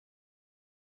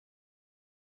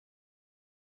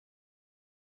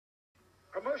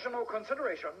Promotional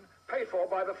consideration paid for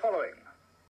by the following.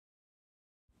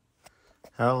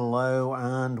 Hello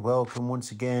and welcome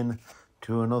once again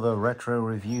to another retro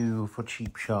review for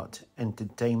Cheap Shot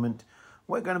Entertainment.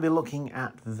 We're going to be looking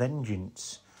at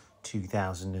Vengeance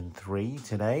 2003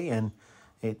 today, and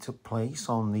it took place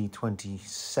on the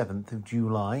 27th of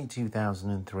July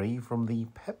 2003 from the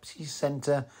Pepsi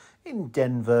Center in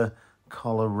Denver,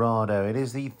 Colorado. It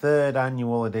is the third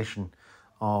annual edition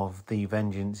of the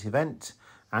Vengeance event,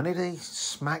 and it is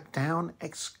a Smackdown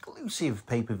exclusive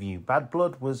pay-per-view. Bad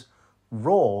Blood was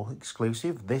Raw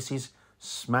exclusive. This is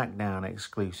Smackdown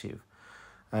exclusive.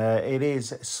 It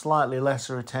is slightly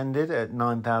lesser attended at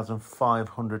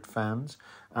 9,500 fans,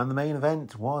 and the main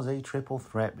event was a triple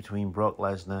threat between Brock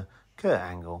Lesnar, Kurt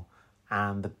Angle,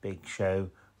 and The Big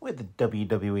Show, with the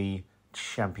WWE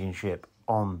Championship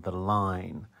on the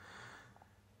line.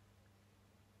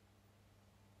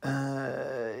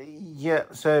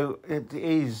 So it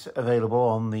is available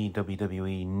on the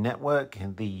WWE Network.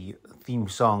 The theme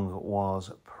song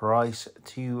was Price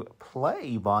to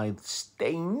Play by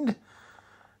Stained,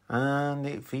 and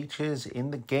it features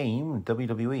in the game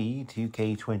WWE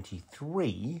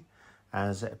 2K23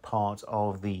 as a part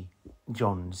of the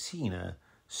John Cena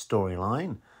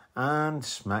storyline, and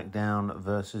SmackDown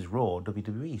vs. Raw,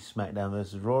 WWE SmackDown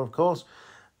vs. Raw, of course.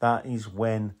 That is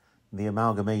when the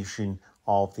amalgamation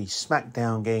of the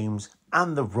SmackDown games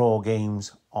and the Raw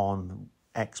games on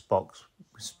Xbox,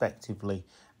 respectively,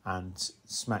 and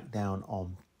SmackDown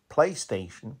on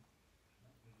PlayStation,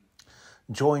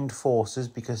 joined forces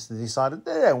because they decided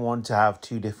they don't want to have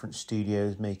two different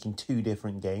studios making two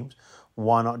different games.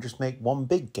 Why not just make one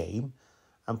big game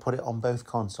and put it on both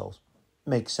consoles?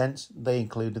 Makes sense. They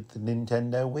included the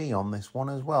Nintendo Wii on this one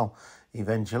as well,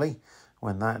 eventually,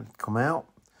 when that come out.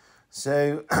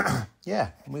 So,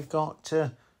 yeah, we've got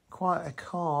quite a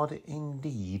card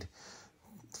indeed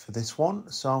for this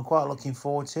one. So I'm quite looking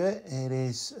forward to it. It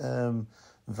is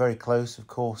very close, of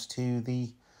course, to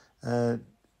the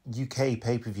UK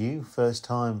pay-per-view. First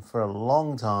time for a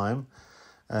long time.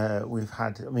 We've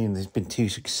had, there's been two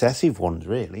successive ones,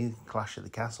 really. Clash at the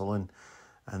Castle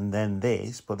and then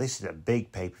this. But this is a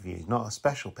big pay-per-view. It's not a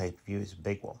special pay-per-view, it's a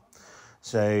big one.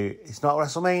 So it's not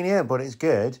WrestleMania, but it's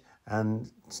good. And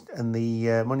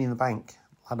the Money in the Bank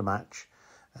ladder match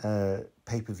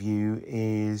pay-per-view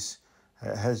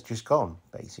has just gone,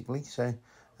 basically. So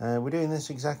we're doing this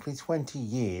exactly 20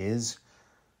 years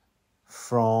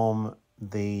from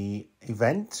the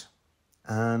event,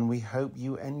 and we hope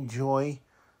you enjoy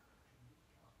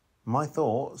my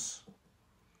thoughts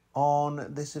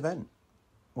on this event.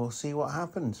 We'll see what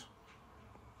happens.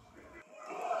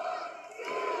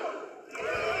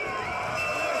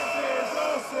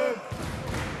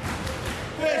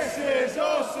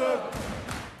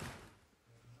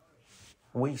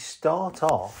 We start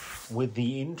off with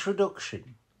the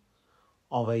introduction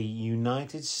of a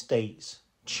United States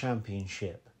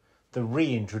Championship, the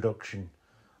reintroduction.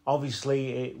 Obviously,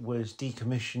 it was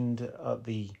decommissioned at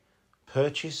the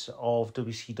purchase of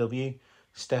WCW.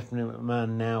 Stephanie McMahon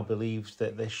now believes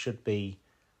that there should be,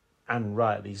 and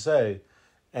rightly so,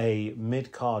 a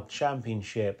mid-card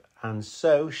championship, and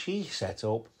so she set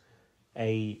up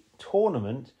a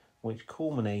tournament which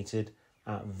culminated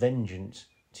at Vengeance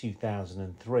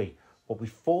 2003. But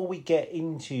before we get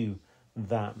into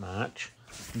that match,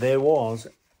 there was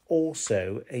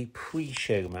also a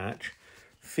pre-show match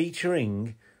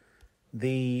featuring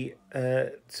the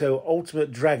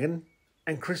Ultimate Dragon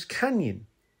and Chris Kanyon.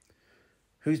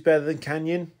 Who's better than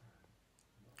Kanyon?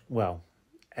 Well,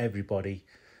 everybody.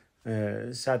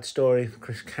 Sad story for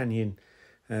Chris Kanyon.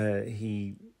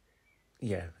 He's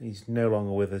no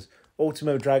longer with us.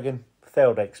 Ultimo Dragon,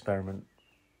 failed experiment,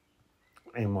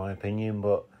 in my opinion,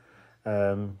 but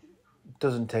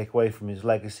doesn't take away from his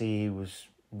legacy. He was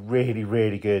really,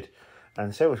 really good,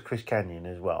 and so was Chris Kanyon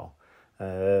as well.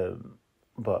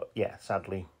 But yeah,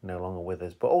 sadly, no longer with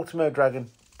us. But Ultimo Dragon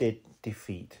did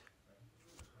defeat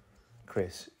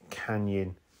Chris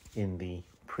Kanyon in the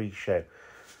pre-show.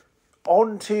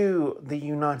 On to the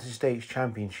United States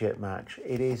Championship match.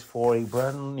 It is for a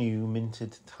brand new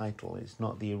minted title. It's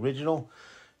not the original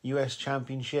US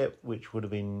Championship, which would have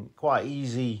been quite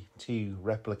easy to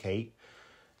replicate.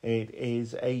 It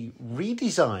is a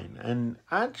redesign, and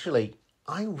actually,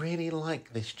 I really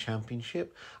like this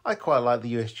championship. I quite like the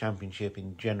US Championship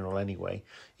in general anyway,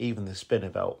 even the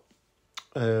spinner belt.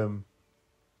 And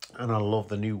I love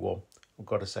the new one. I've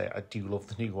got to say, I do love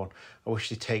the new one. I wish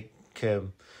they'd take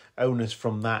onus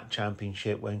from that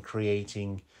championship when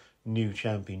creating new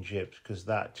championships, because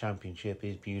that championship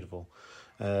is beautiful,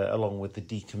 along with the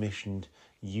decommissioned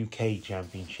UK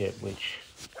Championship, which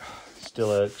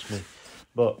still irks me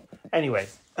But anyway,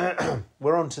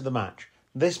 we're on to the match.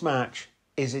 This match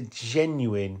is a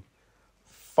genuine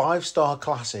 5-star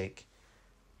classic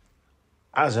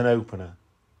as an opener.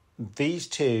 These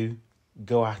two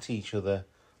go at each other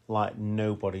like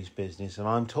nobody's business. And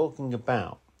I'm talking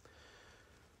about,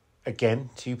 again,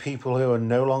 two people who are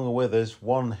no longer with us.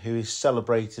 One who is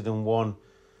celebrated and one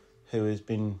who has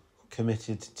been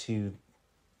committed to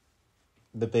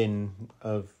the bin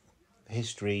of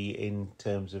history in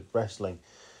terms of wrestling.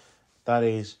 That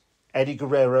is Eddie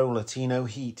Guerrero, Latino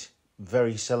Heat,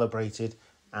 very celebrated.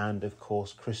 And, of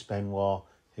course, Chris Benoit,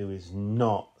 who is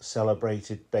not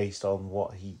celebrated based on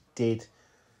what he did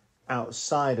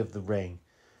outside of the ring,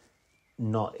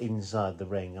 not inside the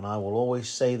ring. And I will always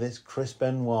say this, Chris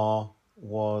Benoit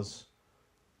was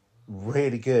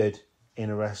really good in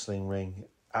a wrestling ring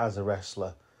as a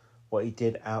wrestler. What he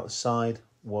did outside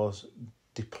was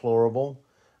deplorable.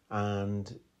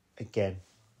 And, again,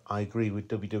 I agree with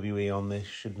WWE on this,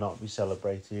 should not be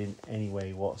celebrated in any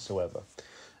way whatsoever.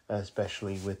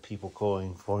 Especially with people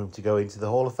calling for him to go into the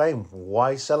Hall of Fame.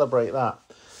 Why celebrate that?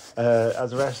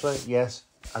 As a wrestler, yes.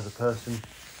 As a person,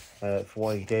 for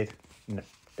what he did, no,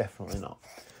 definitely not.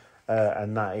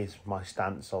 And that is my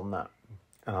stance on that.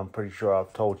 And I'm pretty sure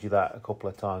I've told you that a couple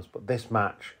of times. But this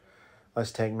match,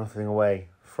 let's take nothing away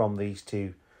from these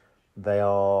two. They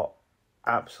are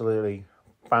absolutely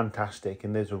fantastic.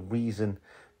 And there's a reason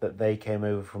that they came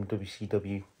over from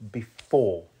WCW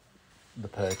before the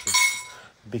purchase.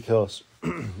 Because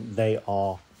they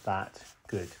are that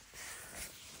good.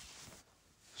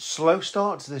 Slow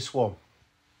start to this one.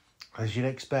 As you'd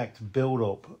expect, build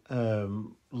up,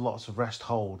 lots of rest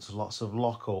holds, lots of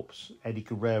lockups. Eddie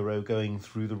Guerrero going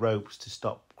through the ropes to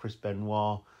stop Chris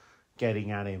Benoit getting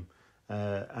at him.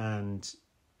 And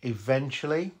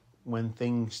eventually, when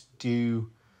things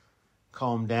do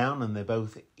calm down and they're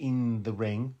both in the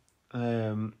ring,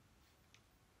 and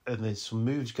there's some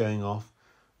moves going off,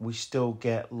 we still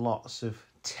get lots of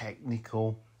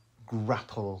technical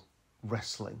grapple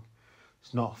wrestling.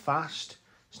 It's not fast,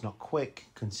 it's not quick.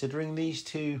 Considering these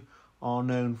two are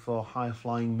known for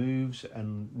high-flying moves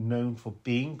and known for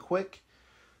being quick,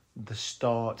 the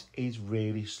start is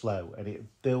really slow and it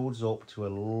builds up to a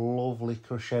lovely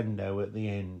crescendo at the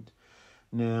end.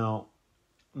 Now,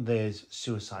 there's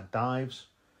suicide dives,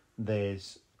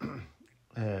 there's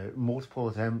multiple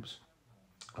attempts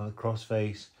on the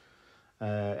crossface.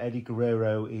 Eddie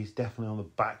Guerrero is definitely on the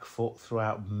back foot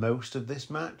throughout most of this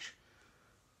match.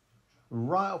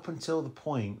 Right up until the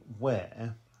point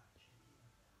where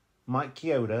Mike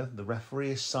Chioda, the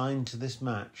referee assigned to this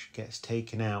match, gets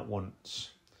taken out once.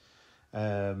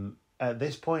 At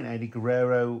this point, Eddie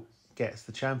Guerrero gets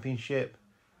the championship,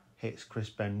 hits Chris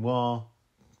Benoit,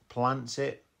 plants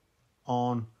it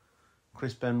on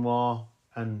Chris Benoit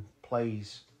and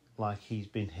plays like he's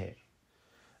been hit.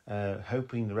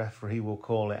 Hoping the referee will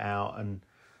call it out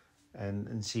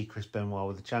and see Chris Benoit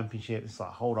with the championship. It's like,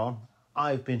 hold on,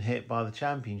 I've been hit by the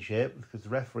championship, because the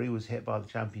referee was hit by the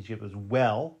championship as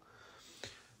well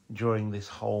during this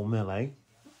whole melee.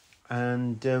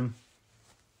 And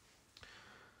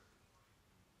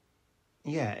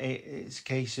it's a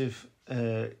case of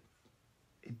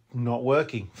not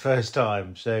working first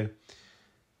time. So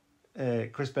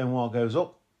Chris Benoit goes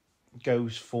up,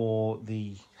 goes for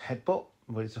the headbutt,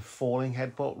 but it's a falling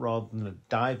headbutt rather than a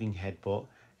diving headbutt.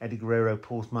 Eddie Guerrero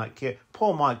pulls Mike Chioda.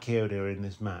 Poor Mike Chioda in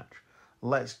this match.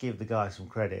 Let's give the guy some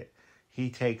credit. He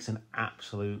takes an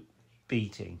absolute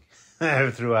beating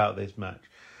throughout this match.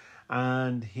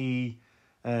 And he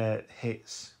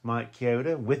hits Mike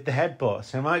Chioda with the headbutt.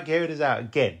 So Mike Chioda's out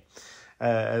again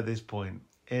at this point.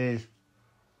 It is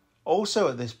also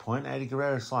at this point, Eddie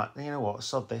Guerrero's like, you know what,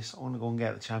 sod this. I'm going to go and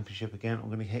get the championship again. I'm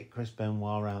going to hit Chris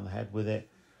Benoit around the head with it.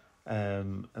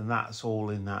 And that's all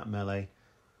in that melee.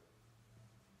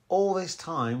 All this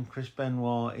time, Chris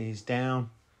Benoit is down.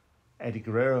 Eddie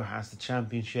Guerrero has the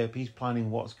championship. He's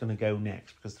planning what's going to go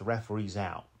next because the referee's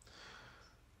out.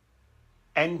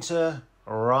 Enter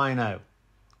Rhino.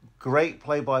 Great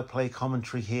play-by-play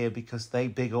commentary here because they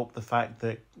big up the fact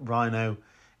that Rhino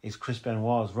is Chris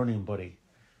Benoit's running buddy.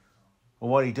 But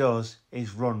what he does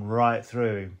is run right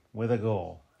through him with a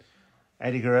gore.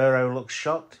 Eddie Guerrero looks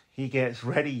shocked. He gets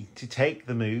ready to take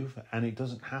the move and it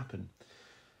doesn't happen.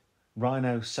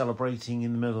 Rhino celebrating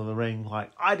in the middle of the ring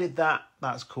like, I did that,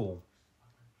 that's cool.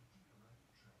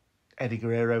 Eddie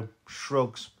Guerrero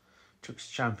shrugs, took his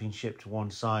championship to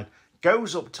one side,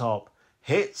 goes up top,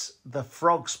 hits the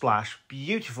frog splash,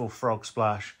 beautiful frog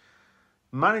splash,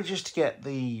 manages to get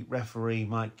the referee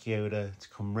Mike Chioda to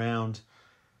come round.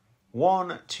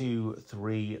 1, 2,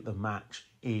 3, the match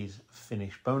is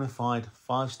finished. Bonafide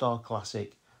 5-star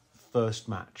classic, first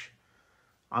match.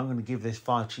 I'm going to give this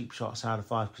 5 cheap shots out of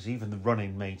 5 because even the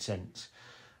running made sense.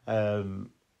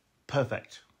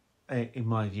 Perfect, in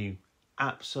my view.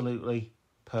 Absolutely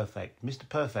perfect. Mr.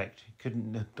 Perfect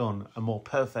couldn't have done a more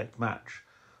perfect match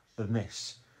than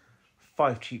this.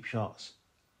 5 cheap shots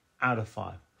out of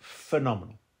 5.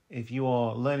 Phenomenal. If you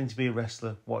are learning to be a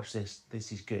wrestler, watch this.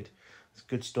 This is good. It's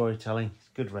good storytelling. It's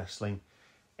good wrestling.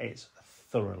 It's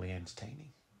thoroughly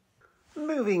entertaining.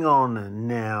 Moving on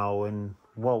now, and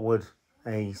what would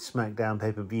a Smackdown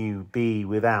pay-per-view be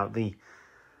without the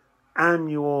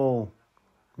annual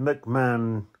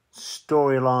McMahon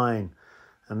storyline?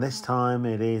 And this time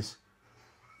it is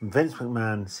Vince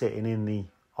McMahon sitting in the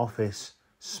office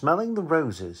smelling the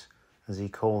roses, as he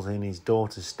calls in his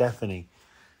daughter Stephanie,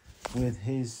 with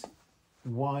his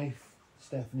wife,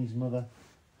 Stephanie's mother,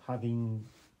 having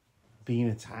been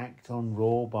attacked on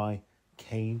Raw by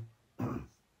Kane.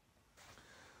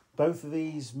 Both of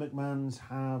these McMahons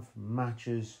have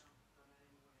matches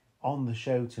on the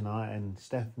show tonight, and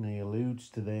Stephanie alludes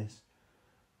to this,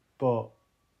 but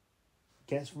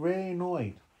gets really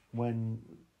annoyed when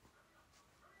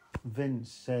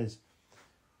Vince says,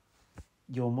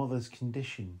 your mother's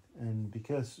condition. And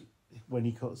because when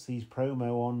he cuts these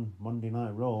promo on Monday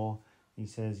Night Raw, he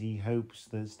says he hopes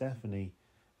that Stephanie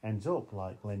ends up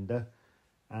like Linda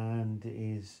and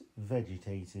is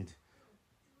vegetated.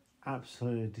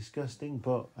 Absolutely disgusting,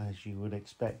 but as you would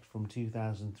expect from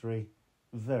 2003,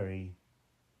 very,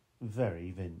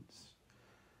 very Vince.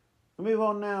 We move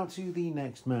on now to the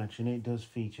next match, and it does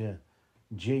feature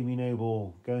Jamie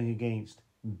Noble going against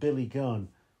Billy Gunn.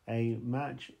 A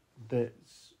match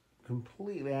that's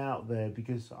completely out there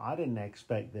because I didn't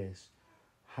expect this.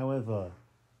 However,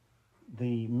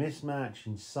 the mismatch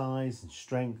in size and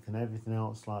strength and everything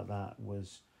else like that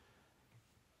was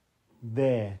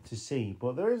there to see.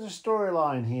 But there is a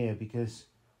storyline here because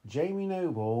Jamie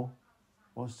Noble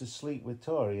wants to sleep with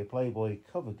Tori, a Playboy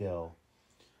cover girl.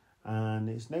 And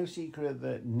it's no secret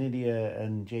that Nydia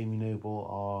and Jamie Noble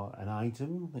are an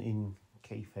item in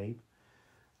kayfabe.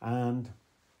 And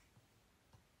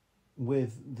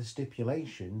with the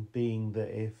stipulation being that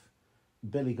if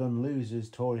Billy Gunn loses,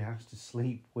 Tori has to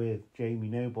sleep with Jamie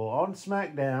Noble on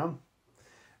Smackdown,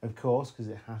 of course, because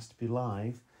it has to be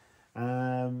live.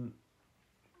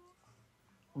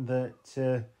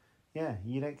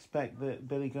 You'd expect that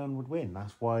Billy Gunn would win.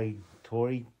 That's why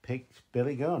Tori picked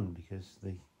Billy Gunn, because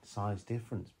the size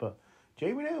difference. But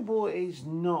Jamie Noble is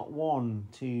not one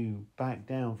to back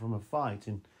down from a fight,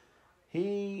 and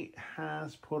he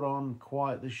has put on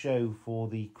quite the show for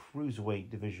the Cruiserweight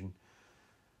division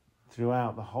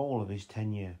throughout the whole of his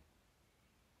tenure.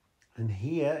 And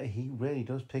here, he really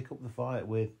does pick up the fight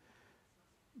with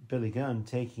Billy Gunn,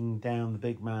 taking down the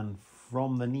big man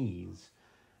from the knees,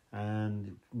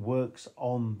 and works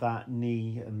on that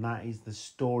knee, and that is the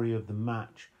story of the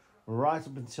match, right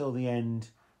up until the end,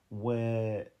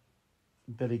 where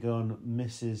Billy Gunn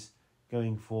misses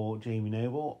going for Jamie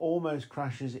Noble, almost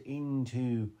crashes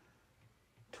into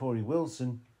Tori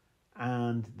Wilson,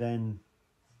 and then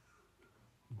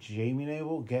Jamie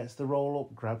Noble gets the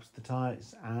roll-up, grabs the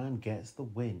tights, and gets the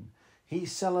win. He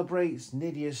celebrates,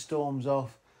 Nydia storms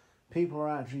off. People are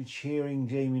actually cheering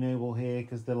Jamie Noble here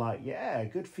because they're like, yeah,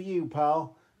 good for you,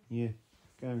 pal. You're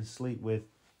going to sleep with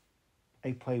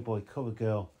a Playboy cover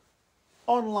girl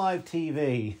on live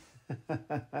TV.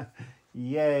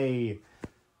 Yay.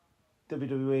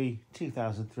 WWE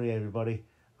 2003, everybody.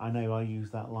 I know I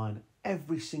use that line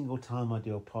every single time I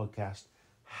do a podcast.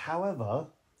 However,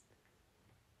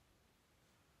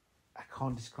 I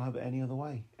can't describe it any other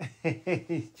way.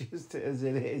 It's just as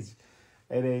it is.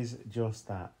 It is just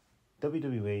that.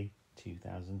 WWE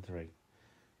 2003.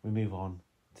 We move on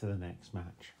to the next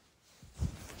match.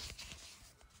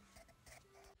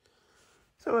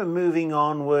 So we're moving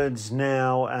onwards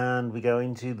now, and we go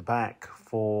into the back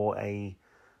for a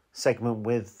segment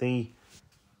with the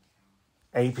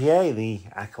APA, the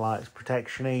Acolytes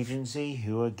Protection Agency,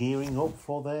 who are gearing up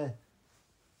for their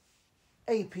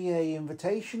APA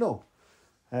Invitational.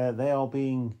 They are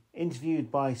being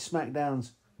interviewed by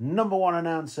SmackDown's number one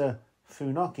announcer,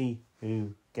 Funaki,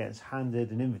 who gets handed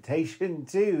an invitation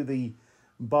to the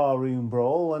Barroom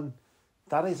Brawl, and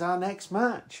that is our next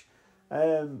match.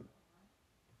 I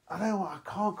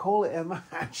can't call it a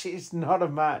match. It's not a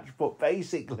match, but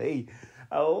basically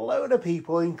a load of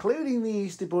people, including the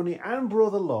Easter Bunny and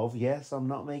Brother Love, yes, I'm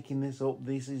not making this up,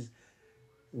 this is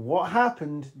what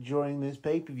happened during this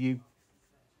pay-per-view,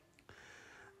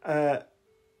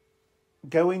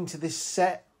 go into this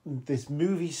set, this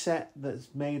movie set that's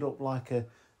made up like a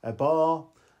bar.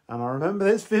 And I remember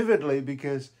this vividly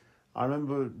because I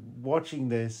remember watching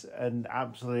this and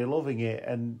absolutely loving it,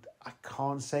 and I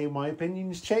can't say my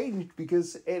opinion's changed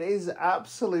because it is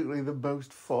absolutely the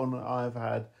most fun I've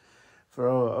had for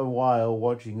a while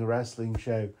watching a wrestling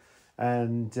show.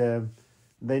 And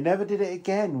they never did it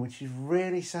again, which is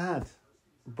really sad.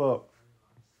 But,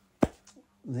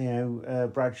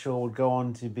 Bradshaw would go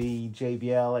on to be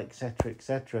JBL, etc.,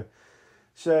 etc.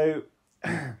 So,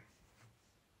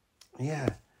 yeah,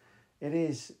 it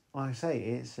is, like I say,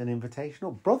 it's an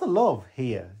invitational. Brother Love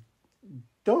here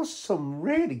does some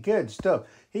really good stuff.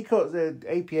 He cuts the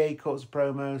APA cuts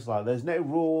promos like there's no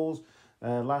rules,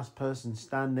 last person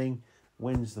standing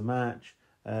wins the match.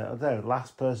 Although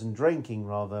last person drinking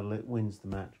rather wins the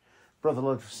match. Brother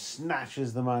Love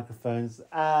snatches the microphones.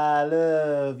 I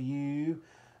love you,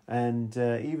 and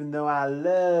even though I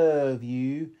love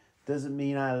you, doesn't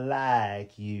mean I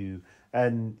like you.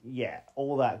 And yeah,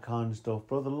 all that kind of stuff.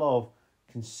 Brother Love,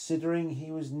 considering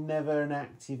he was never an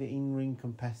active in-ring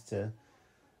competitor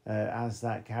as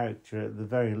that character at the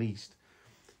very least,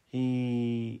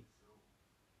 he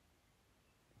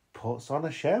puts on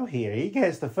a show here. He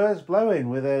gets the first blow in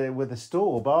with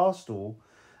a bar stool,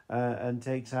 and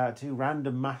takes out two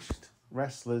random masked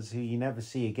wrestlers who you never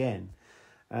see again,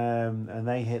 and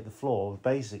they hit the floor.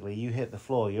 Basically, you hit the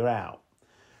floor, you're out.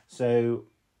 So,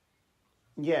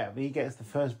 yeah, he gets the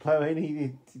first blow in.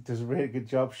 He does a really good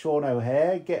job. Sean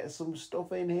O'Hare gets some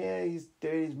stuff in here. He's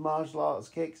doing his martial arts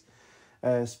kicks.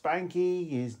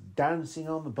 Spanky is dancing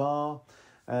on the bar.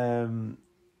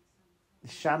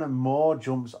 Shannon Moore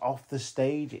jumps off the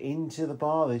stage into the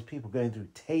bar. There's people going through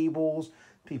tables,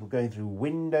 people going through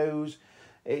windows.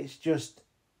 It's just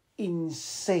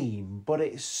insane, but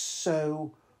it's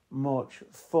so much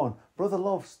fun. Brother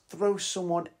Love throws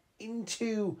someone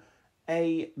into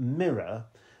a mirror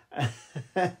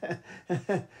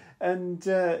and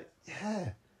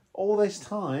all this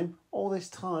time,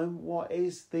 what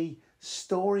is the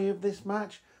story of this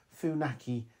match?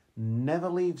 Funaki never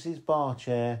leaves his bar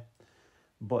chair,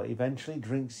 but eventually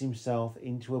drinks himself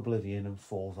into oblivion and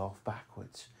falls off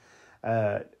backwards.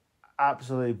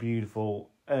 Absolutely beautiful.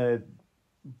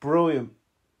 Brilliant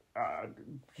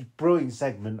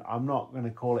segment. I'm not going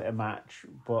to call it a match,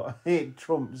 but it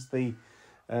trumps the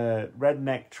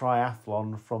redneck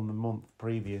triathlon from the month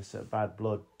previous at Bad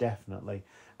Blood, definitely.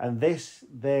 And this,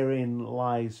 therein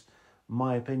lies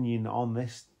my opinion on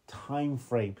this time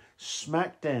frame.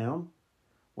 Smackdown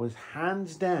was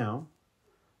hands down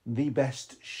the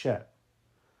best show.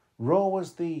 Raw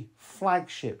was the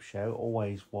flagship show,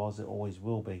 always was, it always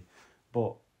will be.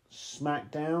 But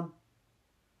Smackdown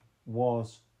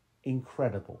was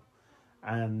incredible.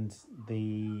 And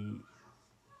the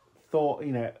thought,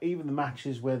 even the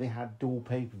matches where they had dual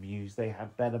pay-per-views, they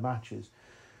had better matches.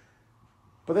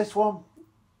 But this one,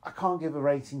 I can't give a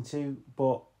rating to,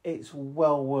 but it's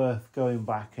well worth going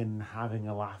back and having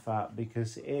a laugh at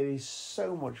because it is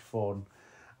so much fun.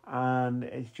 And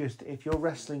it's just, if you're a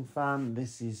wrestling fan,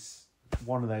 this is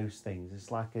one of those things.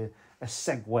 It's like a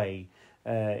segue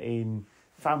in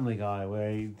Family Guy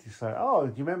where you just like, oh,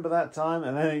 do you remember that time?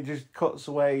 And then it just cuts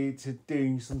away to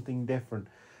doing something different.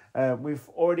 We've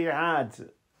already had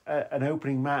an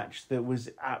opening match that was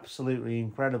absolutely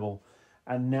incredible.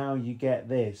 And now you get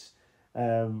this.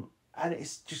 And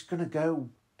it's just going to go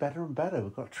better and better.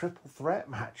 We've got a triple threat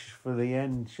match for the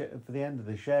end of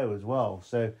the show as well.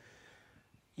 So,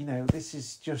 this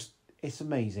is just, it's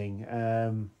amazing.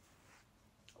 And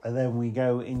then we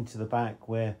go into the back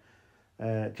where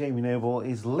Jamie Noble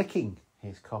is licking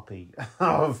his copy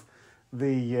of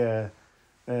the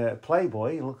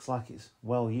Playboy. It looks like it's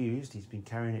well used. He's been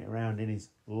carrying it around in his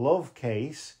love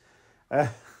case.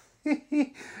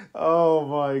 Oh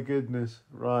my goodness.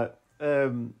 Right.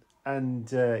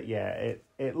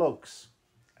 It looks,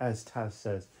 as Taz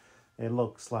says, it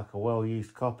looks like a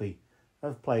well-used copy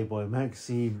of Playboy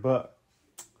magazine, but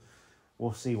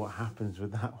we'll see what happens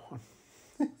with that one.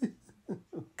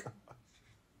 Oh, gosh.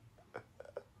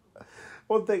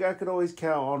 One thing I could always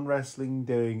count on wrestling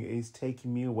doing is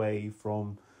taking me away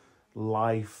from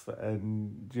life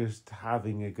and just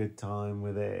having a good time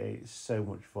with it. It's so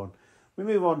much fun. We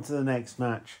move on to the next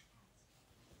match.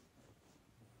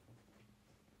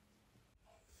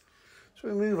 So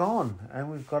we move on, and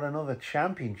we've got another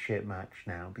championship match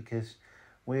now because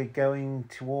we're going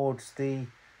towards the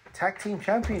tag team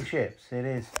championships. It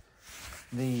is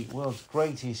the world's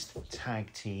greatest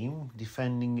tag team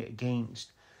defending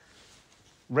against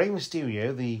Rey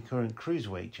Mysterio, the current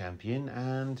Cruiserweight champion,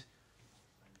 and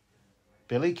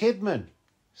Billy Kidman.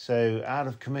 So out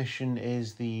of commission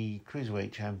is the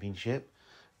Cruiserweight championship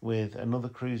with another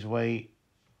Cruiserweight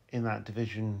in that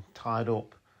division tied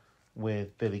up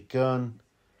with Billy Gunn.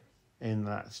 in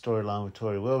that storyline with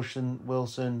Tori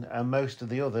Wilson, and most of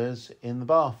the others in the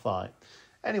bar fight.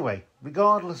 Anyway,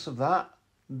 regardless of that,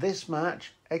 this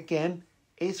match, again,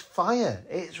 is fire.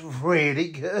 It's really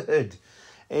good.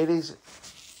 It is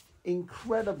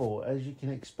incredible, as you can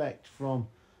expect from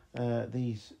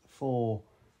these four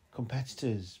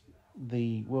competitors.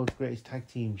 The world's greatest tag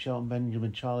team, Shelton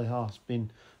Benjamin, Charlie Haas,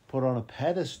 been put on a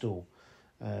pedestal,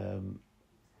 and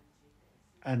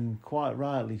quite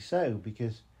rightly so,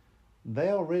 because they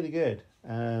are really good.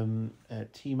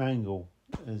 Team Angle,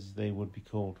 as they would be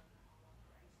called.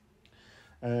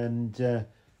 And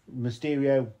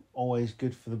Mysterio, always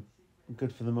good for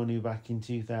the money back in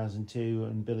 2002,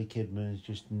 and Billy Kidman is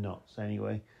just nuts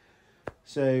anyway.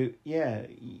 So yeah,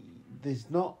 there's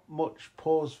not much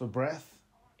pause for breath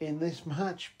in this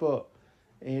match, but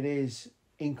it is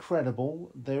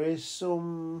incredible. There is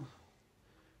some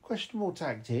questionable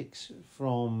tactics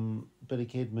from Billy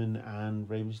Kidman and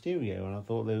Rey Mysterio, and I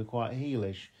thought they were quite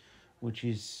heelish, which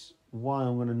is why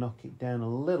I'm going to knock it down a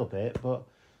little bit, but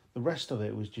the rest of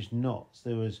it was just nuts.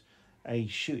 There was a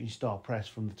shooting star press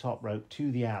from the top rope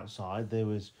to the outside. There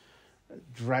was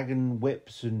dragon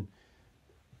whips and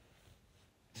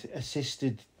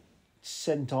assisted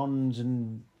sent-ons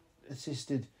and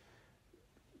assisted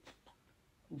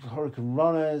Hurricane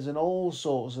Runners and all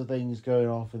sorts of things going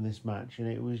off in this match, and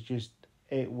it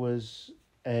was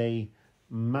a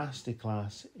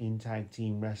masterclass in tag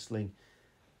team wrestling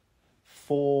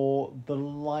for the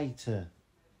lighter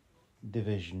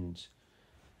divisions.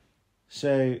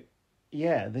 So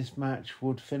yeah, this match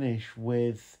would finish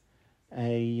with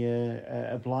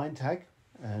a blind tag,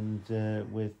 and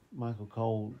with Michael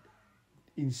Cole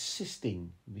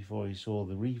insisting before he saw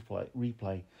the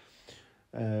replay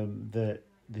that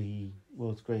the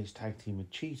world's greatest tag team had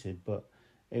cheated, but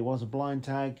it was a blind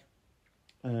tag,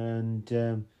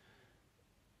 and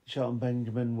Shelton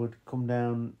Benjamin would come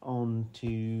down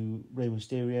onto Rey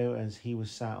Mysterio as he was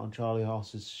sat on Charlie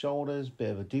Haas's shoulders.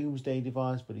 Bit of a doomsday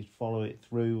device, but he'd follow it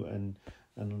through and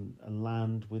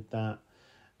land with that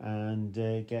and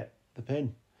get the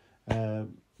pin.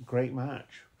 Great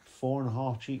match.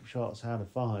 4.5 cheap shots out of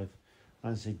 5.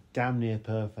 I'd say damn near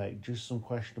perfect. Just some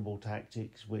questionable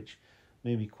tactics, which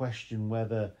made me question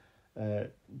whether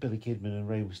Billy Kidman and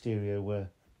Rey Mysterio were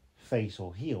face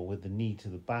or heel, with the knee to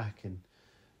the back and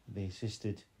the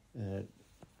assisted,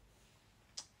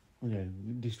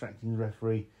 distracting the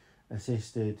referee,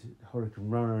 assisted Hurricane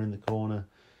Runner in the corner,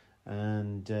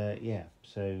 and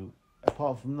so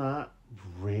apart from that,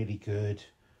 really good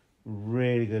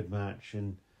match.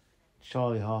 And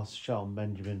Charlie Haas, Shelton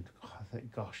Benjamin, I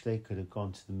think, gosh, they could have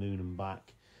gone to the moon and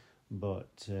back,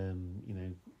 but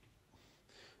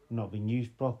not been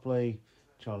used properly.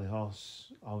 Charlie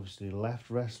Haas obviously left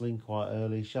wrestling quite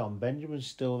early. Shelton Benjamin's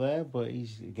still there, but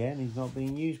he's not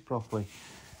being used properly.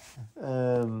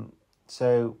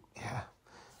 So yeah,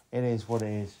 it is what it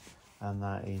is, and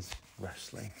that is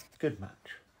wrestling. Good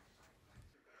match.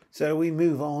 So we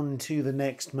move on to the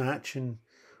next match, and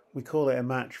we call it a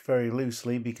match very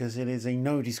loosely because it is a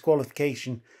no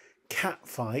disqualification cat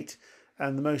fight,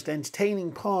 and the most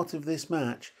entertaining part of this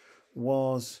match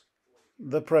was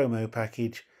the promo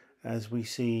package, as we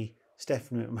see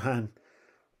Stephanie McMahon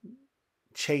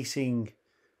chasing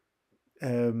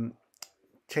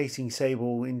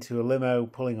Sable into a limo,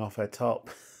 pulling off her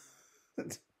top.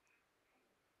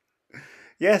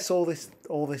 Yes, all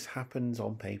this happens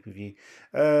on pay-per-view,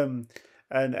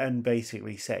 and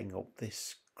basically setting up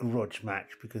this grudge match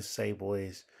because Sable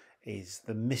is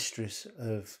the mistress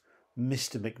of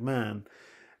Mr. McMahon.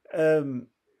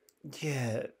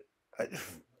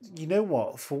 You know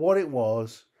what? For what it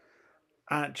was,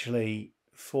 actually,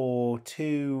 for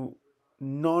two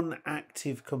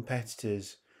non-active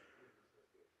competitors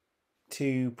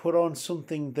to put on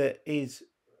something that is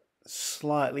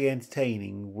slightly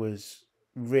entertaining was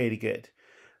really good.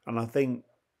 And I think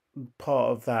part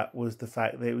of that was the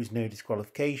fact that it was no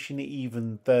disqualification,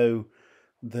 even though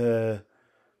the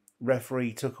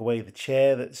referee took away the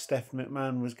chair that Steph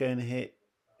McMahon was going to hit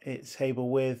Sable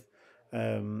with.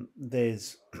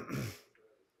 There's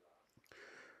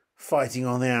fighting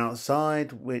on the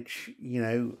outside, which,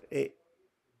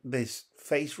 there's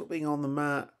face rubbing on the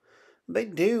mat. They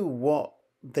do what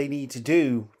they need to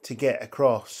do to get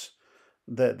across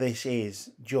that this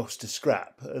is just a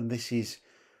scrap, and this is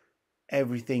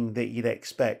everything that you'd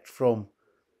expect from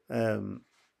a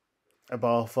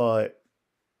bar fight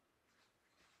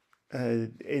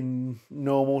in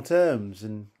normal terms.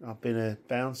 And I've been a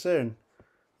bouncer, and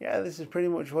yeah, this is pretty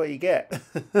much what you get.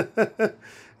 The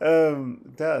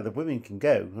women can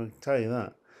go, I can tell you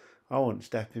that. I won't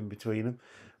step in between them.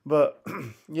 But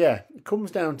yeah, it comes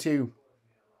down to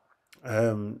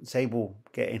Sable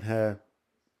getting her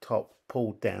top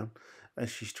pulled down as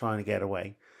she's trying to get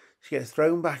away. She gets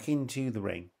thrown back into the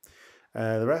ring.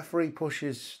 The referee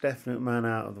pushes Stephanie McMahon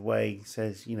out of the way,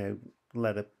 says,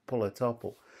 let her pull her top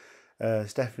up.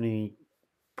 Stephanie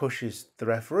pushes the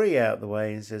referee out of the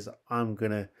way and says, I'm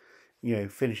going to,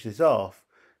 finish this off.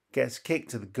 Gets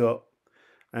kicked to the gut.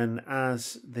 And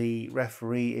as the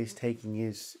referee is taking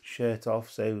his shirt off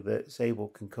so that Sable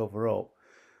can cover up,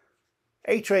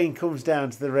 A-Train comes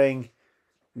down to the ring,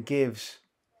 gives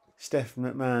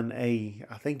Stephanie McMahon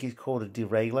I think it's called a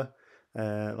derailer,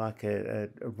 like a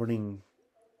running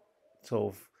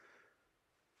sort of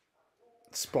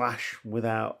splash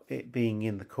without it being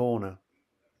in the corner.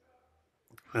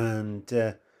 And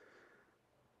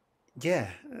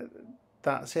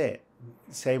that's it.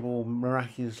 Sable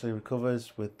miraculously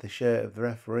recovers with the shirt of the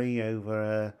referee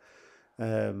over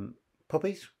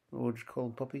puppies, or would you call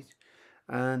them puppies,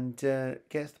 and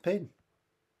gets the pin.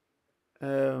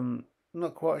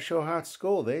 Not quite sure how to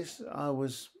score this. I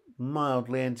was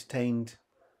mildly entertained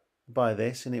by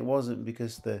this, and it wasn't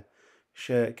because the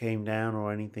shirt came down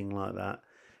or anything like that.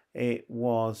 It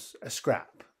was a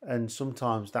scrap, and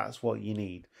sometimes that's what you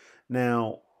need.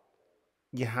 Now,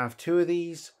 you have two of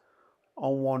these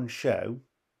on one show,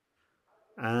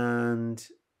 and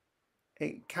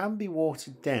it can be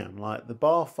watered down. Like the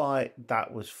bar fight,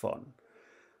 that was fun.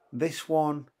 This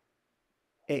one,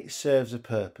 it serves a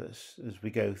purpose as we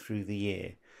go through the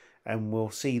year, and we'll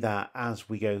see that as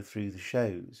we go through the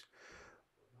shows.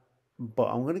 But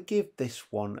I'm going to give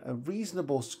this one a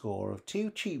reasonable score of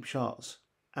 2 cheap shots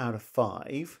out of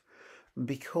 5,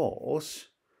 because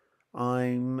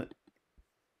I'm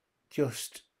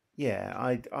just,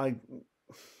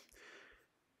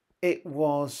 it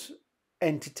was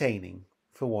entertaining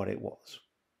for what it was.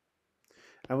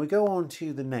 And we go on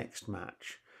to the next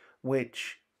match,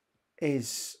 which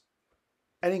is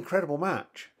an incredible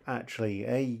match, actually.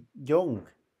 A young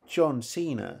John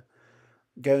Cena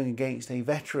going against a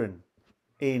veteran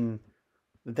in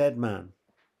the Dead Man,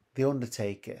 The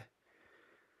Undertaker.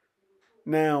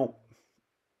 Now,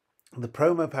 the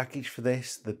promo package for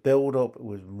this, the build-up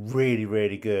was really,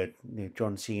 really good.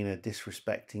 John Cena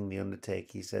disrespecting The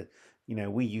Undertaker. He said,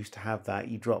 we used to have that.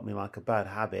 You dropped me like a bad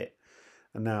habit.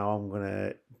 And now I'm going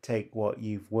to take what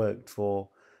you've worked for.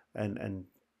 And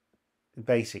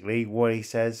basically what he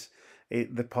says,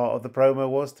 the part of the promo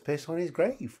was to piss on his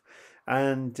grave.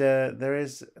 And there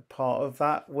is a part of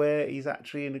that where he's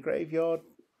actually in a graveyard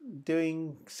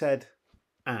doing said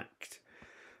act.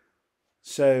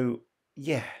 So,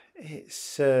 yeah,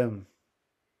 it's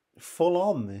full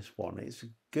on, this one. It's a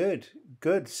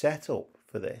good setup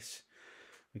for this,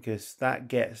 because that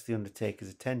gets the Undertaker's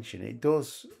attention. It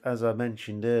does, as I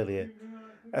mentioned earlier,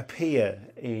 appear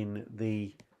in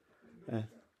the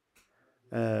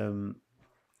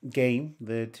game,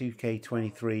 the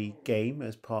 2K23 game,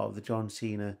 as part of the John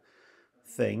Cena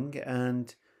thing.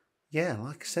 And yeah,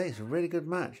 like I say, it's a really good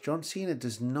match. John Cena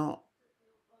does not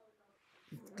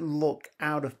look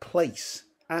out of place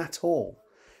at all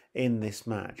in this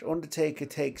match. Undertaker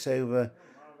takes over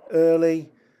early.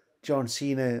 John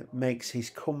Cena makes his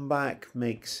comeback,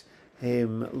 makes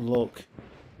him look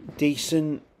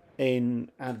decent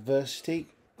in adversity,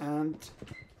 and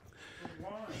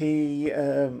he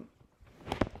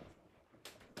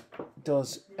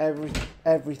does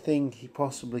everything he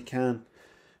possibly can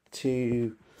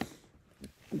to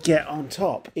get on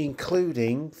top,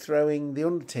 including throwing the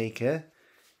Undertaker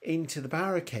into the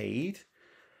barricade,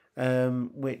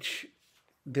 which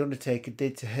the Undertaker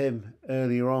did to him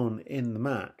earlier on in the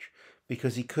match,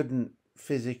 because he couldn't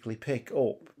physically pick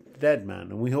up Dead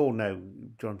Man. And we all know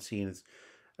John Cena's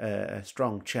a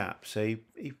strong chap, so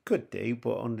he could do,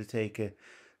 but Undertaker,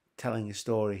 telling a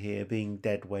story here, being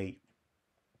dead weight,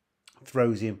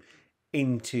 throws him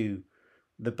into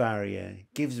the barrier,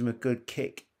 gives him a good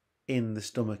kick in the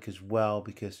stomach as well,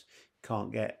 because you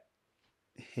can't get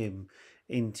him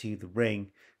into the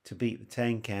ring to beat the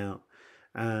 10 count.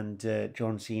 And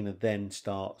John Cena then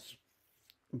starts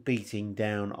beating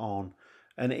down on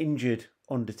an injured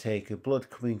Undertaker, blood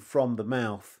coming from the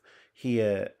mouth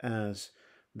here as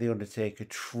the Undertaker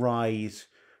tries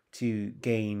to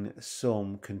gain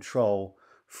some control.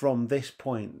 From this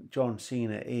point, John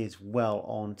Cena is well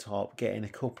on top, getting a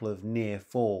couple of near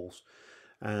falls,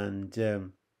 and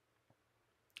the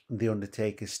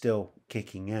Undertaker still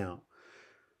kicking out.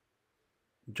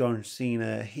 John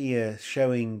Cena here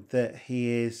showing that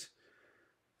he is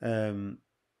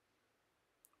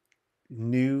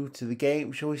new to the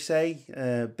game, shall we say,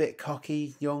 a bit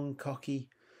cocky, young cocky,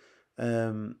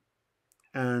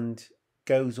 and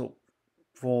goes up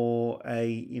for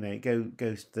a,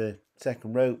 goes to the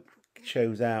second rope,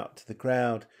 shows out to the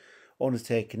crowd.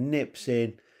 Undertaker nips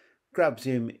in, grabs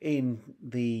him in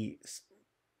the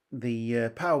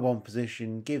powerbomb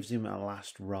position, gives him a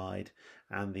last ride,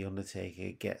 and the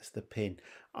Undertaker gets the pin.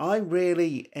 I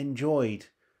really enjoyed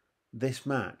this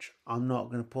match. I'm not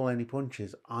going to pull any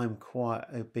punches. I'm quite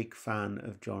a big fan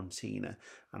of John Cena,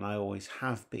 and I always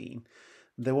have been.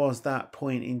 There was that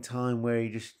point in time where he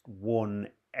just won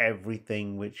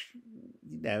everything, which,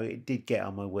 it did get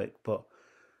on my wick. But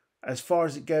as far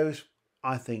as it goes,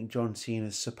 I think John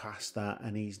Cena's surpassed that,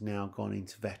 and he's now gone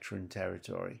into veteran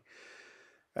territory.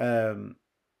 And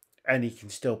he can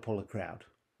still pull a crowd.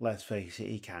 Let's face it,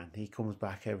 he can. He comes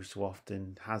back every so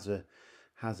often, has a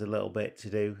little bit to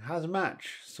do, has a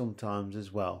match sometimes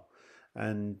as well,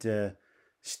 and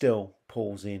still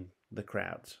pulls in the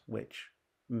crowds, which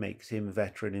makes him a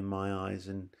veteran in my eyes,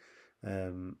 and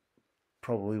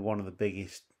probably one of the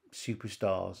biggest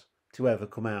superstars to ever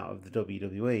come out of the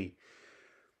WWE.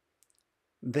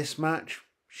 This match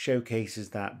showcases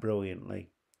that brilliantly.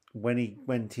 When he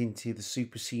went into the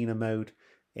Super Cena mode,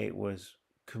 it was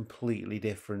completely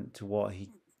different to what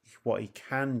he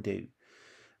can do,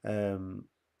 and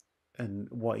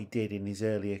what he did in his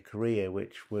earlier career,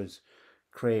 which was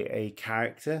create a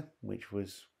character which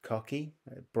was cocky,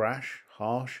 brash,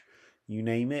 harsh, you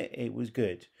name it. It was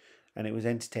good, and it was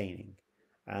entertaining,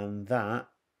 and that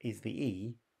is the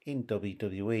E in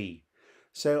WWE.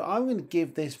 So I'm going to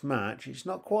give this match, it's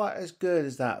not quite as good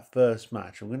as that first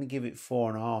match. I'm going to give it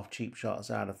 4.5 cheap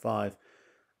shots out of 5.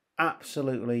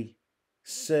 Absolutely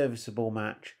serviceable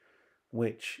match,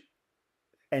 which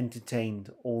entertained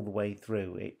all the way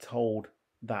through. It told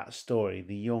that story.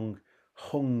 The young,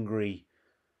 hungry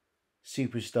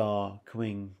superstar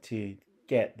coming to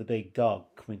get the big dog,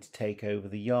 coming to take over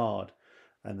the yard,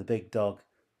 and the big dog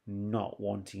not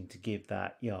wanting to give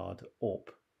that yard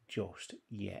up just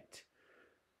yet.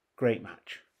 Great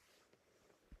match.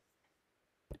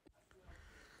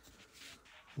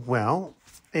 Well,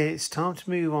 it's time to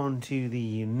move on to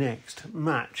the next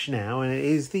match now, and it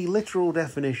is the literal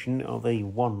definition of a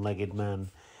one-legged man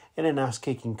in an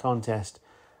ass-kicking contest,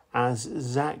 as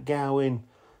Zach Gowen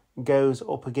goes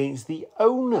up against the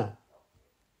owner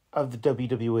of the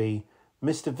WWE,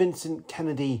 Mr. Vincent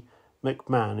Kennedy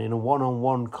McMahon, in a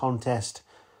one-on-one contest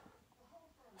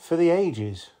for the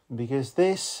ages, because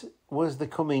this was the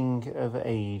coming of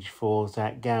age for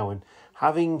Zach Gowen,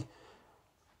 having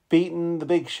beaten the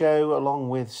Big Show along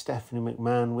with Stephanie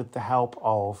McMahon with the help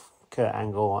of Kurt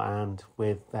Angle and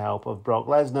with the help of Brock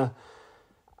Lesnar.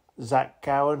 Zach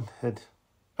Gowen had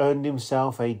earned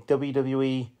himself a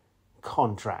WWE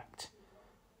contract,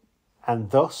 and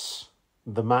thus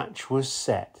the match was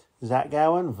set. Zach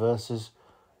Gowen versus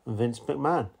Vince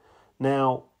McMahon.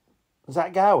 Now,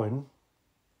 Zach Gowen,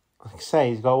 like I say,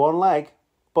 he's got one leg,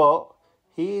 but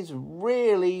he is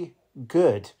really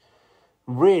good.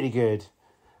 Really good.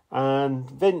 And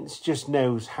Vince just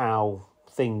knows how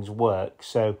things work.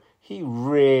 So he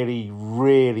really,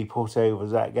 really put over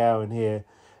Zach Gowen here.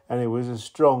 And it was a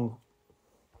strong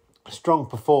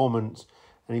performance.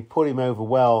 And he put him over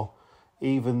well,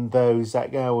 even though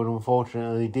Zach Gowen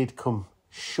unfortunately did come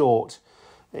short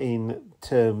in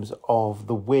terms of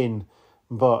the win.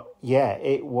 But yeah,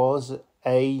 it was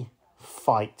a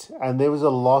fight, and there was a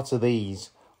lot of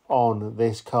these on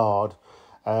this card.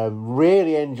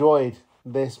 Really enjoyed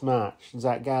this match.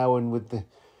 Zach Gowen with the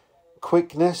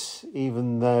quickness,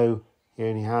 even though he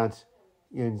only has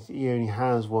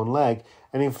one leg,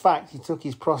 and in fact he took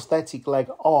his prosthetic leg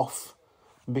off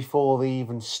before they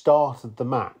even started the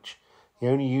match. He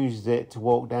only used it to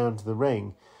walk down to the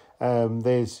ring.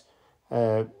 There's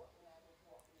acai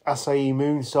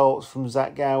moonsaults from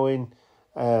Zach Gowen,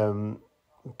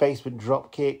 basement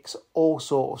drop kicks, all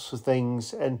sorts of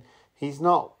things, and he's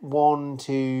not one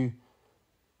to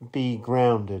be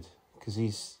grounded because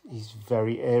he's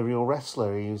very aerial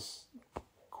wrestler. He's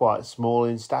quite small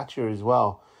in stature as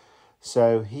well,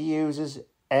 so he uses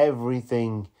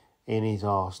everything in his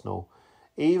arsenal,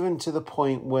 even to the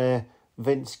point where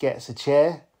Vince gets a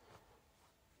chair,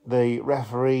 the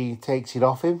referee takes it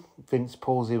off him, Vince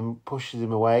pushes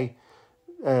him away,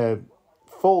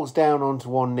 falls down onto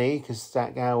one knee because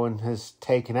Zach Gowen has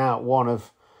taken out one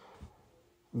of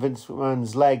Vince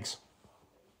McMahon's legs.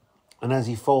 And as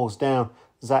he falls down,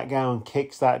 Zach Gowen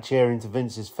kicks that chair into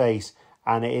Vince's face,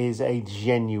 and it is a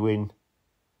genuine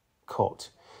cut.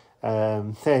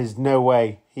 There's no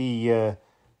way he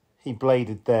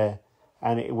bladed there,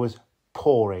 and it was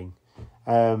pouring.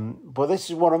 But this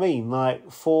is what I mean.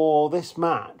 Like, for this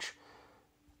match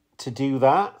to do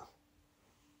that,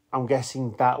 I'm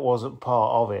guessing that wasn't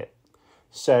part of it.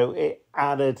 So it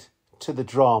added to the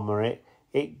drama.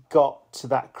 it got to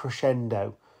that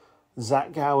crescendo.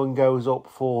 Zach Gowen goes up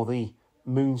for the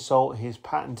moonsault, his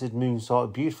patented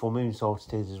moonsault, beautiful moonsault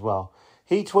it is as well.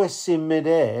 He twists in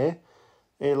midair,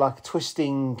 like a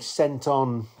twisting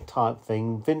senton type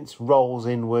thing. Vince rolls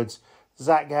inwards,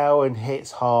 Zach Gowen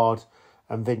hits hard,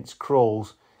 and Vince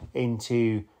crawls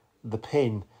into the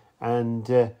pin.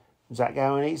 And Zach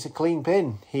Gowen eats a clean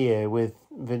pin here with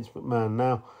Vince McMahon.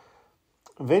 Now,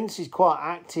 Vince is quite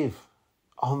active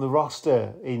on the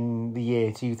roster in the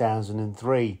year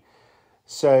 2003.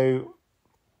 So,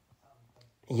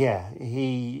 yeah,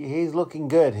 he's looking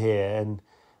good here. And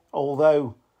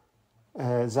although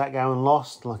Zach Gowen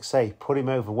lost, like I say, put him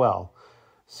over well.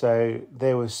 So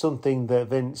there was something that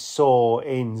Vince saw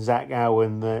in Zach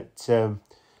Gowen that,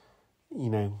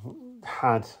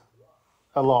 had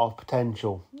a lot of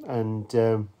potential.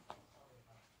 And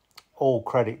all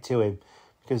credit to him,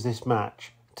 because this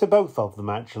match, to both of them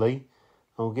actually,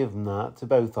 I'll give them that, to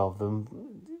both of them,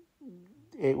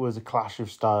 it was a clash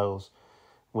of styles,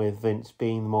 with Vince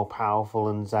being the more powerful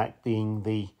and Zach being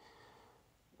the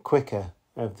quicker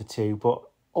of the two, but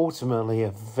ultimately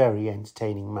a very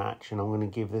entertaining match, and I'm going to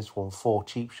give this one 4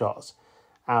 cheap shots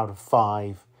out of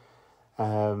 5.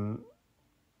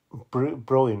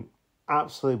 Brilliant,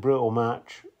 absolutely brutal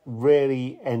match,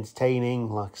 really entertaining.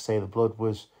 Like I say, the blood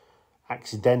was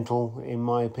accidental in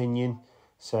my opinion,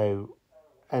 so,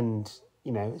 and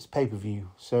it's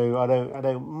pay-per-view, so I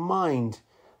don't mind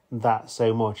that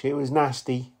so much. It was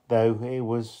nasty though, it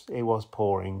was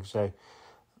pouring, so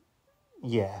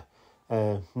yeah,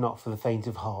 not for the faint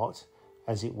of heart,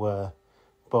 as it were,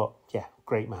 but yeah,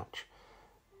 great match.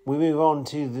 We move on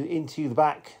into the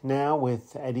back now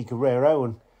with Eddie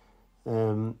Guerrero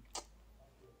and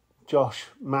Josh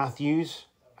Matthews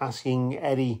asking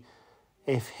Eddie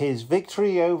if his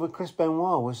victory over Chris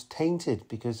Benoit was tainted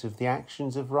because of the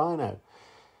actions of Rhino.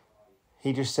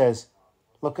 He just says,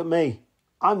 "Look at me,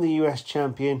 I'm the US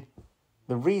champion.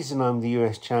 The reason I'm the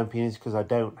US champion is because I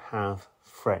don't have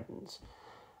friends.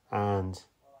 And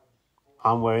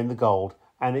I'm wearing the gold.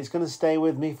 And it's going to stay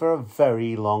with me for a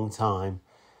very long time."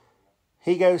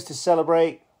 He goes to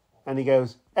celebrate. And he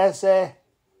goes, "Ese,"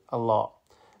 a lot.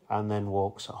 And then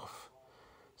walks off.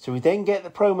 So we then get the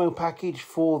promo package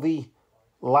for the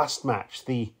last match.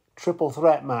 The triple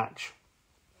threat match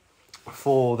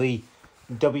for the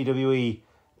WWE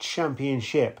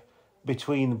Championship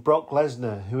between Brock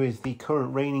Lesnar, who is the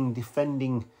current reigning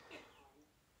defending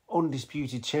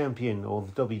undisputed champion, or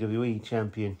the WWE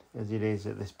champion as it is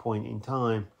at this point in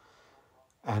time,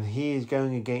 and he is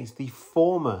going against the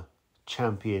former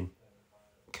champion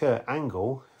Kurt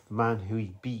Angle, the man who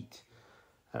he beat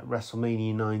at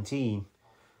WrestleMania 19,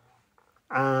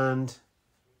 and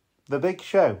the Big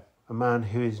Show, a man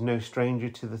who is no stranger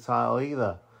to the title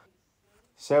either.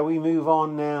 So we move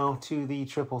on now to the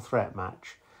triple threat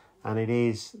match, and it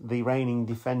is the reigning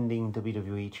defending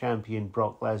WWE champion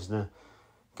Brock Lesnar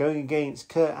going against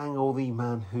Kurt Angle, the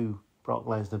man who Brock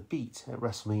Lesnar beat at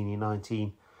WrestleMania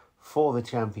 19 for the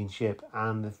championship.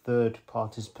 And the third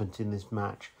participant in this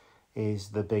match is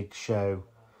the Big Show,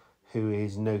 who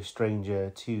is no stranger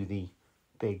to the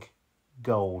big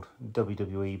gold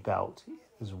WWE belt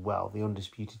as well, the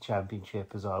Undisputed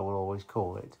Championship, as I will always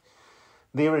call it.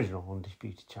 The original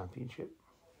Undisputed Championship.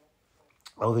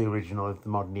 Or the original of the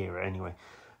modern era, anyway.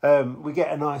 We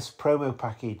get a nice promo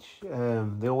package.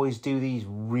 They always do these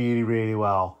really, really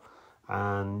well.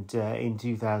 And in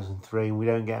 2003, we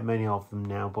don't get many of them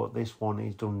now, but this one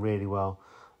is done really well.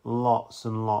 Lots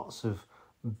and lots of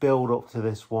build up to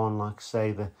this one. Like I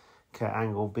say, the Kurt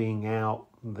Angle being out,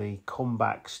 the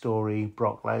comeback story,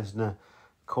 Brock Lesnar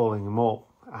calling him up,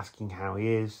 asking how he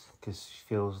is, because he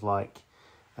feels like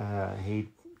he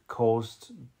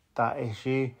caused that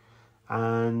issue.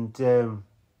 And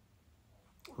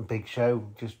Big Show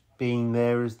just being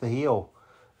there as the heel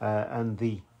and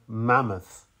the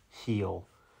mammoth heel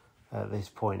at this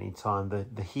point in time.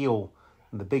 The heel,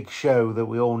 the Big Show that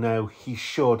we all know he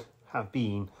should have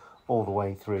been all the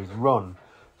way through his run.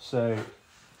 So,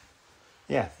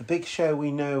 yeah, the Big Show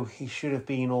we know he should have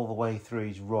been all the way through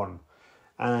his run.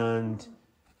 And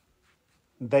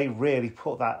they really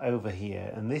put that over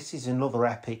here. And this is another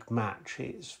epic match.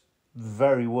 It's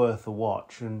very worth a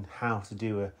watch, and how to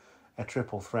do a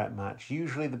triple threat match.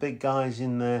 Usually the big guy's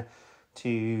in there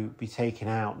to be taken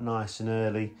out nice and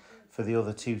early for the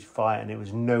other two to fight, and it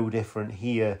was no different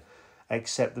here,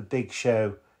 except the Big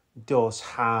Show does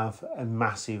have a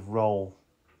massive role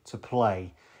to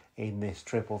play in this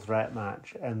triple threat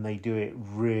match, and they do it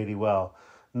really well.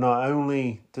 Not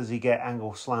only does he get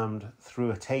Angle slammed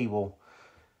through a table,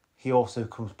 he also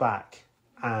comes back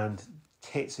and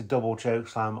hits a double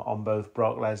chokeslam on both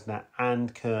Brock Lesnar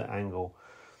and Kurt Angle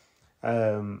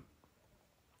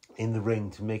in the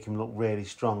ring to make him look really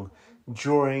strong.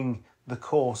 During the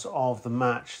course of the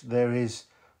match, there is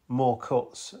more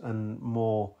cuts and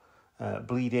more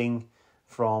bleeding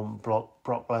from Brock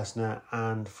Lesnar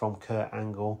and from Kurt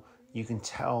Angle. You can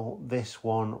tell this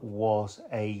one was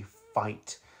a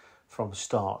fight from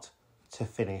start to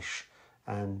finish.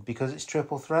 And because it's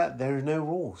triple threat, there are no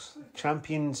rules.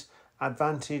 Champion's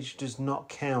advantage does not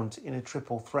count in a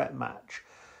triple threat match.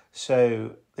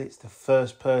 So it's the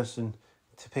first person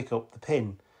to pick up the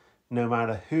pin, no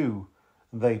matter who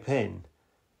they pin,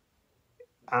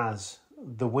 as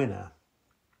the winner.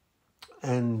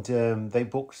 And they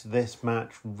booked this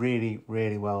match really,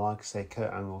 really well. Like I say,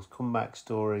 Kurt Angle's comeback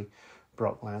story,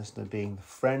 Brock Lesnar being the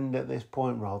friend at this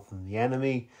point rather than the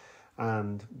enemy,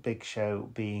 and Big Show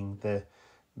being the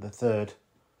third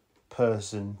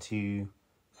person to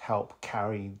help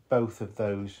carry both of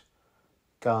those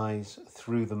guys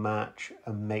through the match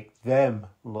and make them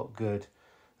look good.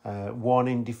 One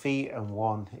in defeat and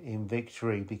one in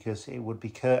victory, because it would be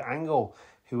Kurt Angle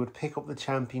who would pick up the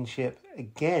championship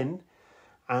again.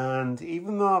 And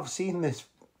even though I've seen this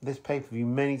pay-per-view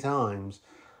many times,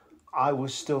 I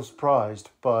was still surprised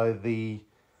by the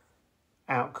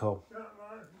outcome.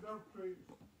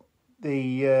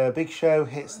 The Big Show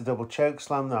hits the double choke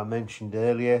slam that I mentioned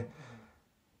earlier,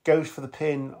 goes for the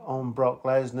pin on Brock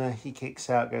Lesnar. He kicks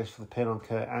out, goes for the pin on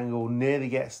Kurt Angle, nearly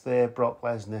gets there. Brock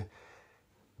Lesnar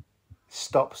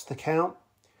stops the count,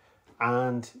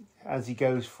 and as he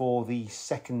goes for the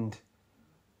second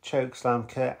choke slam,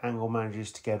 Kurt Angle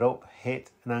manages to get up,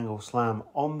 hit an angle slam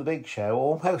on the Big Show,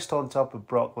 almost on top of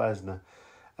Brock Lesnar,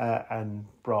 and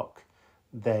Brock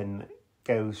then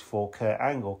goes for Kurt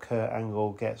Angle. Kurt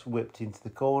Angle gets whipped into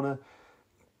the corner.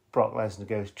 Brock Lesnar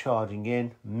goes charging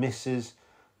in, misses.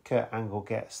 Kurt Angle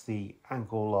gets the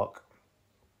ankle lock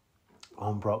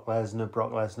on Brock Lesnar.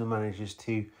 Brock Lesnar manages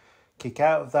to kick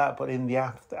out of that, but in the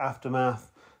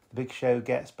aftermath, the Big Show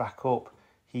gets back up.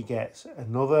 He gets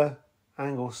another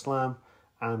angle slam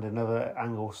and another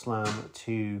angle slam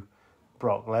to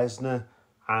Brock Lesnar,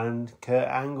 and Kurt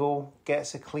Angle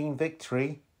gets a clean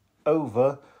victory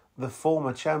over the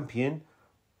former champion,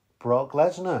 Brock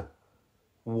Lesnar.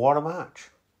 What a match.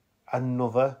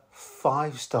 Another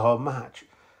 5-star match.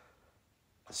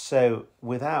 So,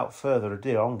 without further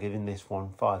ado, I'm giving this one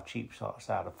 5 cheap shots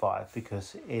out of 5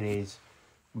 because it is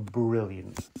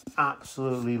brilliant.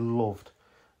 Absolutely loved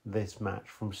this match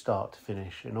from start to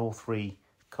finish, and all 3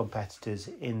 competitors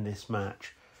in this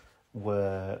match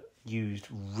were used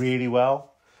really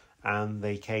well, and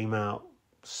they came out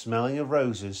smelling of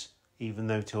roses, even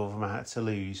though 2 of them had to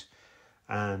lose.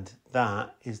 And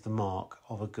that is the mark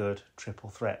of a good triple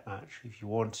threat match. If you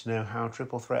want to know how a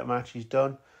triple threat match is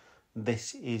done,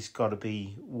 this is got to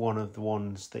be one of the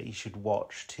ones that you should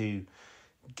watch to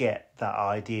get that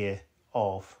idea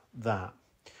of that.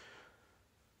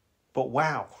 But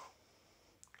wow,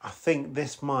 I think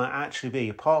this might actually be,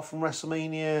 apart from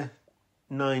WrestleMania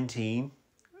 19,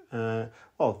 the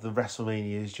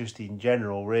WrestleMania is just in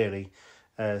general really,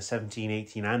 17,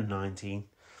 18 and 19,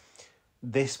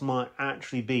 this might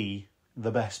actually be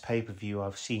the best pay-per-view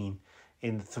I've seen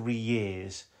in the 3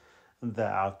 years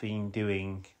that I've been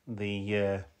doing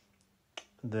the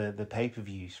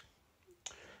pay-per-views.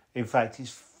 In fact,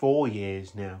 it's 4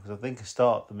 years now, because I think I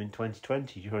started them in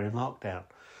 2020 during lockdown,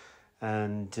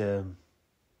 and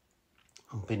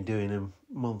I've been doing them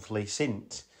monthly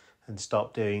since, and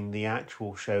stopped doing the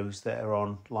actual shows that are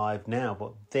on live now.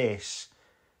 But this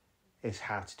is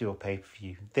how to do a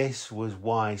pay-per-view. This was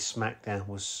why Smackdown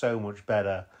was so much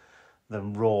better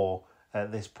than Raw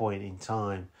at this point in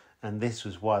time. And this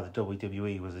was why the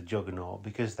WWE was a juggernaut,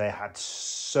 because they had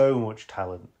so much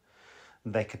talent.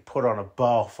 They could put on a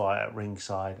bar fight at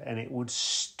ringside and it would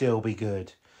still be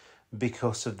good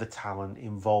because of the talent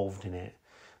involved in it.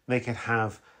 They could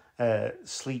have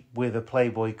Sleep with a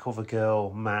Playboy cover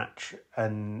girl match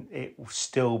and it will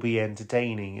still be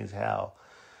entertaining as hell.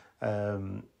 A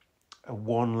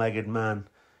one-legged man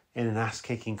in an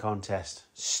ass-kicking contest,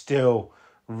 still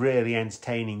really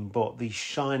entertaining, but the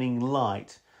shining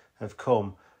light have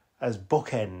come as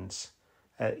bookends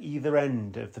at either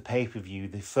end of the pay-per-view.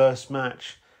 The first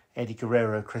match, Eddie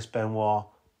Guerrero, Chris Benoit,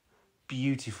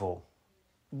 beautiful,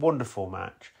 wonderful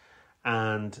match.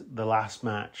 And the last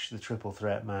match, the triple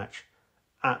threat match,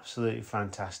 absolutely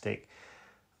fantastic.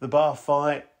 The bar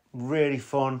fight, really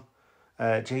fun.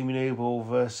 Jamie Noble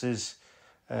versus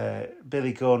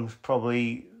Billy Gunn,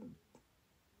 probably.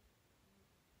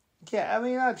 Yeah, I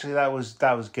mean, actually, that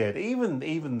was good. Even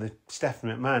the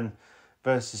Stephanie McMahon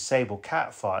versus Sable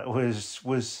Cat fight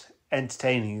was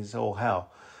entertaining as all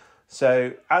hell.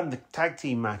 So, and the tag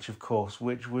team match, of course,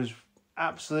 which was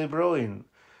absolutely brilliant.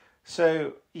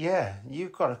 So, yeah,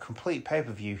 you've got a complete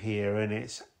pay-per-view here, and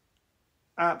it's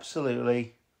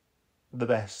absolutely the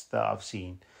best that I've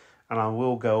seen. And I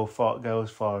will go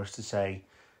as far as to say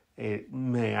it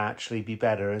may actually be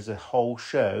better as a whole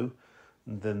show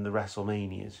than the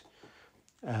WrestleManias.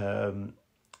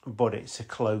 But it's a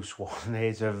close one.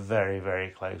 It's a very, very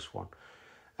close one.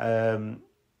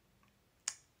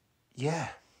 Yeah.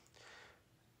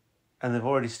 And they've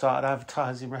already started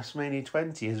advertising WrestleMania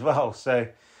 20 as well. So,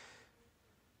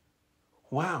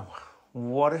 wow,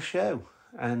 what a show.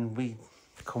 And we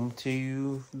come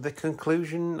to the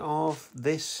conclusion of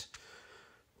this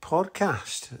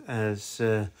podcast as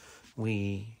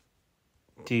we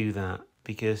do that,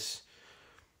 because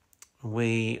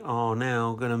we are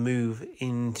now going to move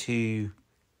into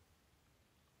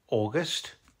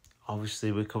August.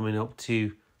 Obviously, we're coming up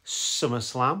to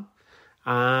SummerSlam,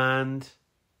 and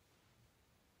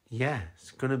yeah,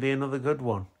 it's going to be another good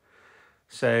one.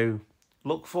 So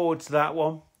look forward to that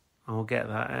one. I'll get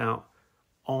that out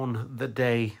on the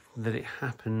day that it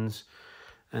happens,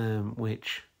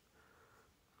 which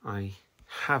I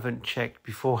haven't checked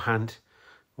beforehand,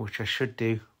 which I should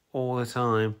do all the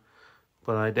time,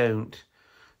 but I don't.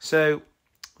 So,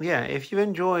 yeah, if you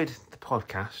enjoyed the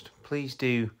podcast, please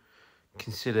do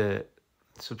consider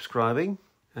subscribing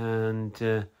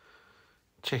and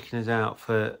checking us out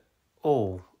for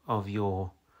all of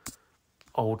your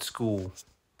old school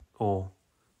or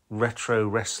retro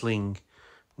wrestling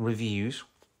reviews.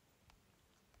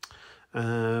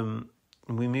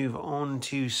 We move on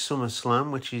to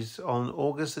SummerSlam, which is on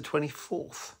August the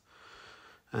 24th.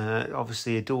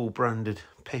 Obviously a dual branded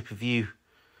pay-per-view.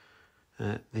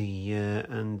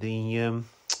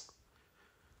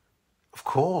 Of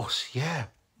course, yeah,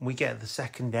 we get the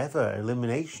second ever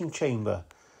Elimination Chamber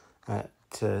at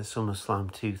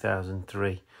SummerSlam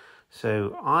 2003.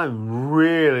 So I'm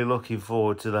really looking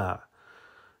forward to that.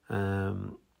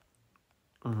 I'm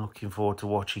looking forward to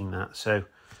watching that. So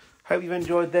hope you've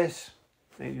enjoyed this.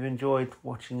 Hope you've enjoyed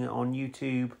watching it on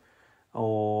YouTube,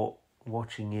 or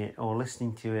watching it or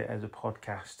listening to it as a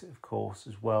podcast, of course,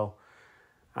 as well.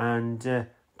 And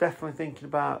definitely thinking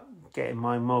about getting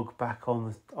my mug back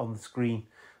on the screen,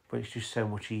 but it's just so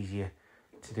much easier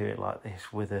to do it like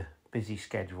this with a busy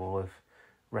schedule of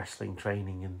wrestling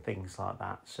training and things like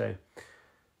that. So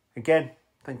again,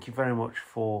 thank you very much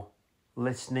for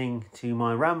listening to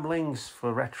my ramblings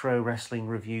for retro wrestling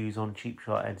reviews on Cheap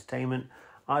Shot Entertainment.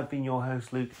 I've been your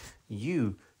host, Luke.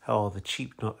 You are the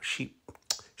Cheap Shot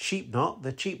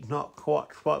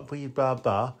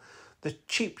the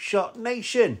Cheap Shot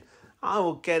Nation. I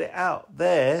will get it out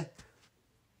there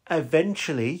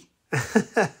eventually. You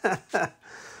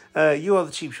are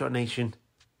the Cheap Shot Nation,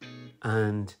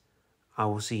 and I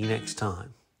will see you next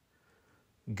time.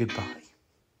 Goodbye.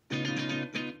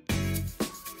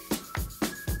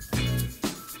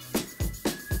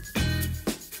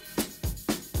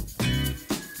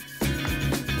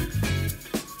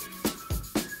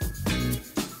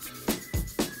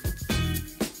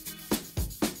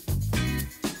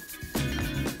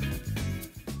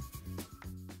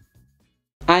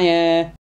 Hiya.